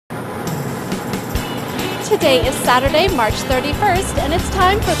Today is Saturday, March 31st, and it's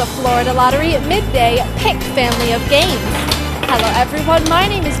time for the Florida Lottery Midday Pick family of games. Hello everyone, my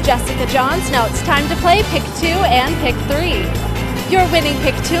name is Jessica Johns. Now it's time to play Pick 2 and Pick 3. Your winning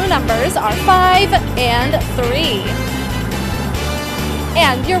Pick 2 numbers are 5 and 3.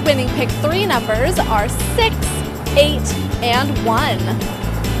 And your winning Pick 3 numbers are 6, 8, and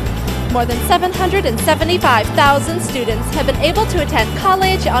 1. More than 775,000 students have been able to attend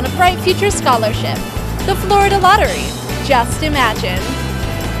college on a Bright Future Scholarship. The Florida Lottery. Just imagine.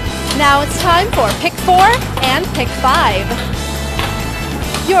 Now it's time for Pick 4 and Pick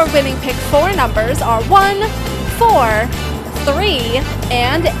 5. Your winning Pick 4 numbers are 1, 4, 3,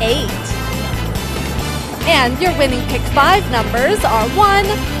 and 8. And your winning Pick 5 numbers are 1,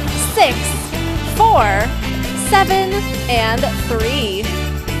 6, 4, 7, and 3.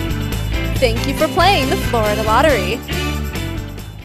 Thank you for playing the Florida Lottery.